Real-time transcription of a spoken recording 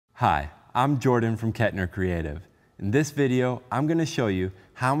Hi, I'm Jordan from Kettner Creative. In this video, I'm going to show you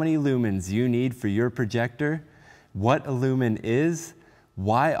how many lumens you need for your projector, what a lumen is,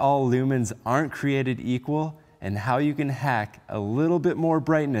 why all lumens aren't created equal, and how you can hack a little bit more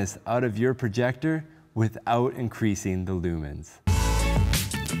brightness out of your projector without increasing the lumens.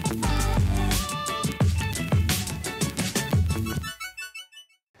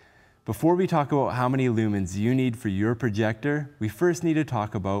 Before we talk about how many lumens you need for your projector, we first need to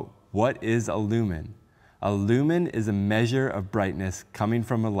talk about what is a lumen. A lumen is a measure of brightness coming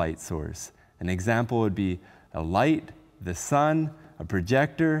from a light source. An example would be a light, the sun, a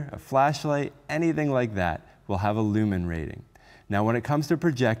projector, a flashlight, anything like that will have a lumen rating. Now when it comes to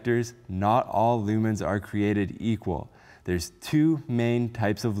projectors, not all lumens are created equal. There's two main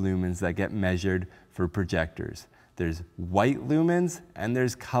types of lumens that get measured for projectors. There's white lumens and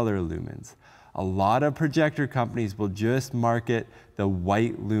there's color lumens. A lot of projector companies will just market the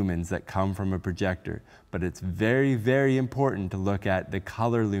white lumens that come from a projector, but it's very, very important to look at the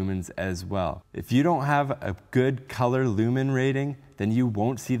color lumens as well. If you don't have a good color lumen rating, then you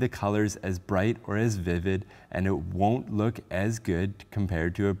won't see the colors as bright or as vivid, and it won't look as good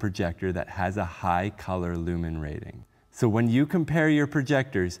compared to a projector that has a high color lumen rating. So when you compare your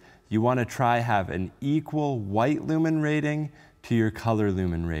projectors, you want to try have an equal white lumen rating to your color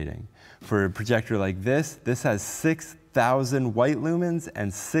lumen rating. For a projector like this has 6,000 white lumens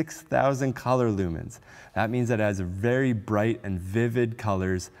and 6,000 color lumens. That means that it has a very bright and vivid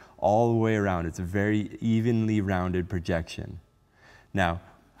colors all the way around. It's a very evenly rounded projection. Now,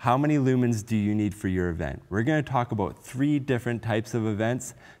 how many lumens do you need for your event? We're going to talk about 3 different types of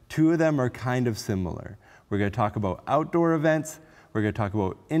events. 2 of them are kind of similar. We're going to talk about outdoor events. We're going to talk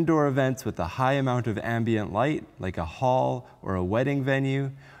about indoor events with a high amount of ambient light, like a hall or a wedding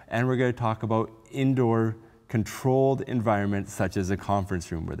venue. And we're going to talk about indoor controlled environments such as a conference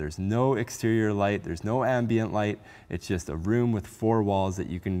room where there's no exterior light, there's no ambient light. It's just a room with 4 walls that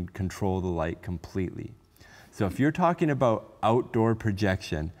you can control the light completely. So if you're talking about outdoor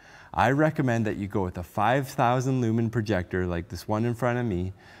projection, I recommend that you go with a 5,000 lumen projector like this one in front of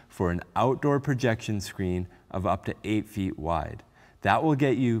me for an outdoor projection screen of up to 8 feet wide. That will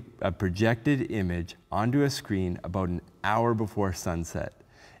get you a projected image onto a screen about an hour before sunset.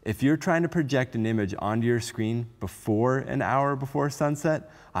 If you're trying to project an image onto your screen before an hour before sunset,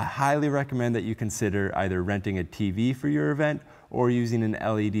 I highly recommend that you consider either renting a TV for your event or using an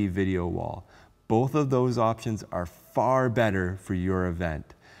LED video wall. Both of those options are far better for your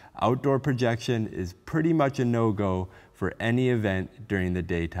event. Outdoor projection is pretty much a no-go for any event during the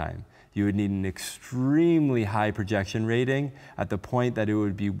daytime. You would need an extremely high projection rating at the point that it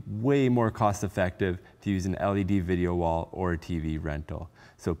would be way more cost effective to use an LED video wall or a TV rental.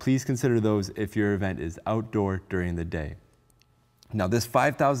 So please consider those if your event is outdoor during the day. Now this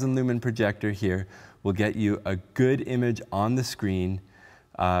 5,000 lumen projector here will get you a good image on the screen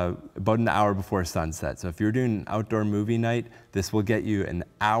about an hour before sunset. So if you're doing an outdoor movie night, this will get you an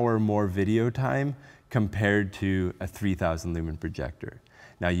hour more video time compared to a 3,000 lumen projector.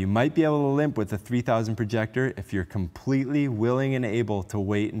 Now you might be able to limp with a 3,000 projector if you're completely willing and able to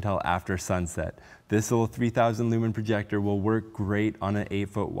wait until after sunset. This little 3,000 lumen projector will work great on an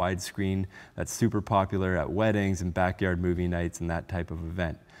 8-foot wide screen that's super popular at weddings and backyard movie nights and that type of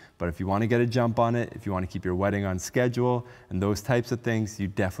event. But if you want to get a jump on it, if you want to keep your wedding on schedule and those types of things, you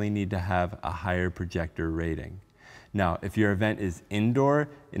definitely need to have a higher projector rating. Now, if your event is indoor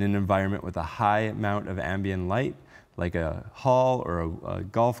in an environment with a high amount of ambient light, like a hall or a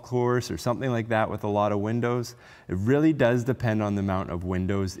golf course or something like that with a lot of windows, it really does depend on the amount of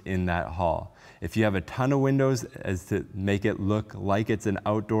windows in that hall. If you have a ton of windows as to make it look like it's an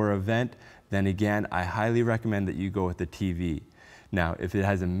outdoor event, then again, I highly recommend that you go with the TV. Now, if it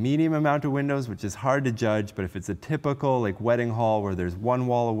has a medium amount of windows, which is hard to judge, but if it's a typical like wedding hall where there's one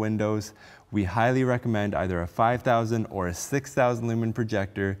wall of windows, we highly recommend either a 5,000 or a 6,000 lumen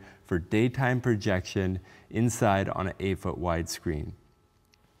projector for daytime projection inside on an 8-foot wide screen.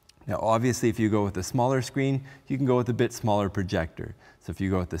 Now, obviously, if you go with a smaller screen, you can go with a bit smaller projector. So if you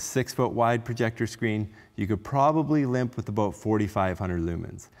go with a 6-foot wide projector screen, you could probably limp with about 4,500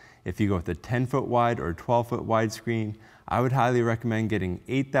 lumens. If you go with a 10-foot wide or 12-foot wide screen, I would highly recommend getting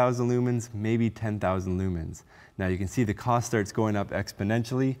 8,000 lumens, maybe 10,000 lumens. Now you can see the cost starts going up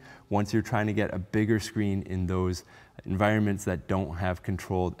exponentially once you're trying to get a bigger screen in those environments that don't have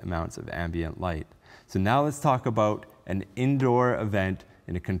controlled amounts of ambient light. So now let's talk about an indoor event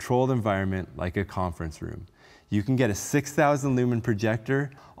in a controlled environment like a conference room. You can get a 6,000 lumen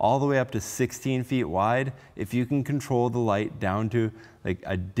projector all the way up to 16 feet wide if you can control the light down to like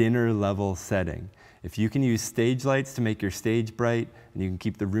a dinner level setting. If you can use stage lights to make your stage bright and you can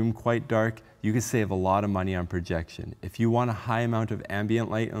keep the room quite dark, you can save a lot of money on projection. If you want a high amount of ambient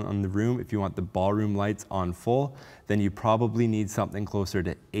light on the room, if you want the ballroom lights on full, then you probably need something closer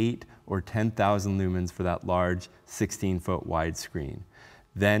to 8 or 10,000 lumens for that large 16-foot wide screen.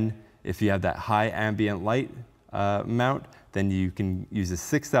 Then if you have that high ambient light amount, then you can use a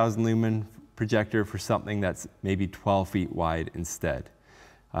 6,000 lumen projector for something that's maybe 12 feet wide instead.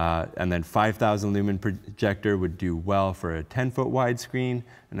 And then 5,000 lumen projector would do well for a 10-foot wide screen,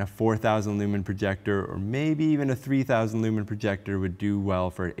 and a 4,000 lumen projector or maybe even a 3,000 lumen projector would do well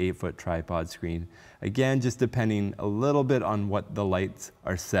for an 8-foot tripod screen. Again, just depending a little bit on what the lights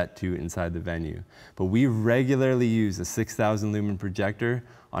are set to inside the venue. But we regularly use a 6,000 lumen projector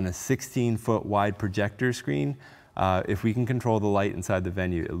on a 16-foot wide projector screen. If we can control the light inside the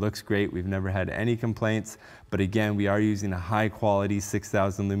venue. It looks great. We've never had any complaints. But again, we are using a high quality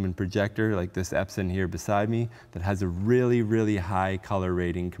 6,000 lumen projector like this Epson here beside me that has a really, really high color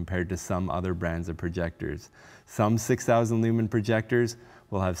rating compared to some other brands of projectors. Some 6,000 lumen projectors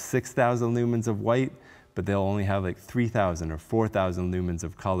will have 6,000 lumens of white, but they'll only have like 3,000 or 4,000 lumens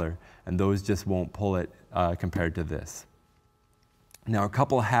of color, and those just won't pull it compared to this. Now, a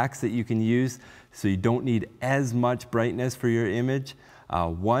couple hacks that you can use so you don't need as much brightness for your image.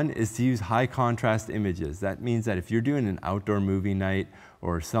 One is to use high contrast images. That means that if you're doing an outdoor movie night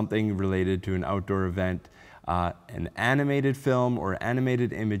or something related to an outdoor event, an animated film or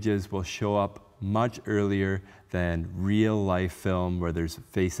animated images will show up much earlier than real life film where there's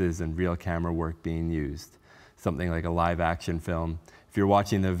faces and real camera work being used. Something like a live action film. If you're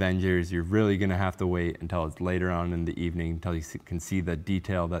watching the Avengers, you're really going to have to wait until it's later on in the evening until you can see the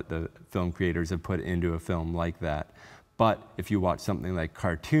detail that the film creators have put into a film like that. But if you watch something like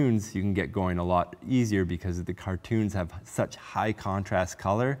cartoons, you can get going a lot easier because the cartoons have such high contrast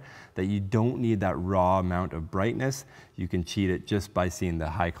color that you don't need that raw amount of brightness. You can cheat it just by seeing the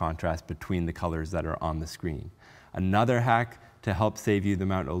high contrast between the colors that are on the screen. Another hack to help save you the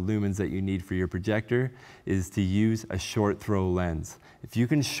amount of lumens that you need for your projector is to use a short throw lens. If you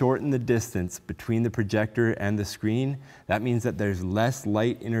can shorten the distance between the projector and the screen, that means that there's less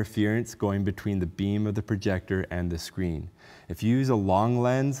light interference going between the beam of the projector and the screen. If you use a long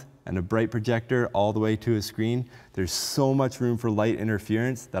lens and a bright projector all the way to a screen, there's so much room for light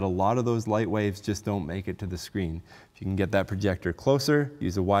interference that a lot of those light waves just don't make it to the screen. If you can get that projector closer,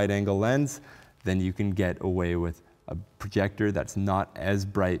 use a wide angle lens, then you can get away with a projector that's not as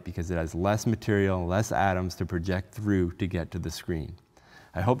bright because it has less material, less atoms to project through to get to the screen.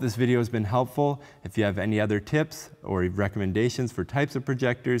 I hope this video has been helpful. If you have any other tips or recommendations for types of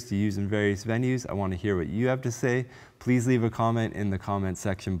projectors to use in various venues, I want to hear what you have to say. Please leave a comment in the comment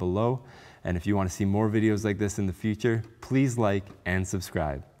section below. And if you want to see more videos like this in the future, please like and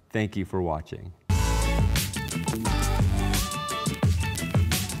subscribe. Thank you for watching.